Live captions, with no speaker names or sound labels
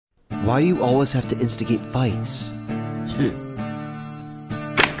Why do you always have to instigate fights?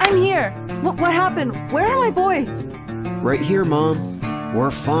 I'm here. What happened? Where are my boys? Right here, Mom.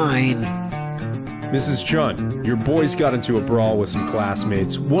 We're fine. Mrs. Chun, your boys got into a brawl with some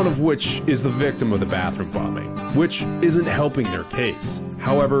classmates, one of which is the victim of the bathroom bombing, which isn't helping their case.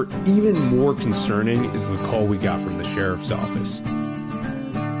 However, even more concerning is the call we got from the sheriff's office.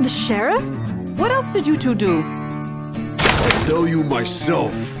 The sheriff? What else did you two do? I'll tell you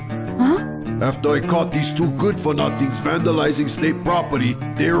myself. Huh? After I caught these two good-for-nothings vandalizing state property,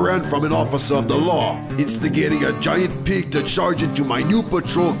 they ran from an officer of the law, instigating a giant pig to charge into my new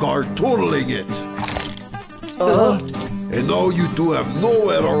patrol car, totaling it. And now you two have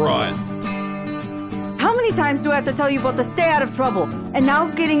nowhere to run. How many times do I have to tell you about to stay out of trouble? And now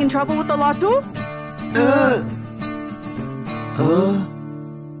getting in trouble with the law too?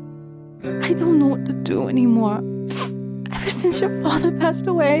 I don't know what to do anymore. Ever since your father passed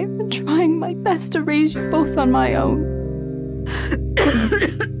away, I've been trying my best to raise you both on my own.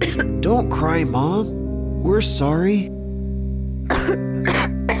 Don't cry, Mom. We're sorry.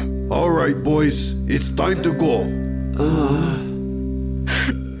 All right, boys, it's time to go.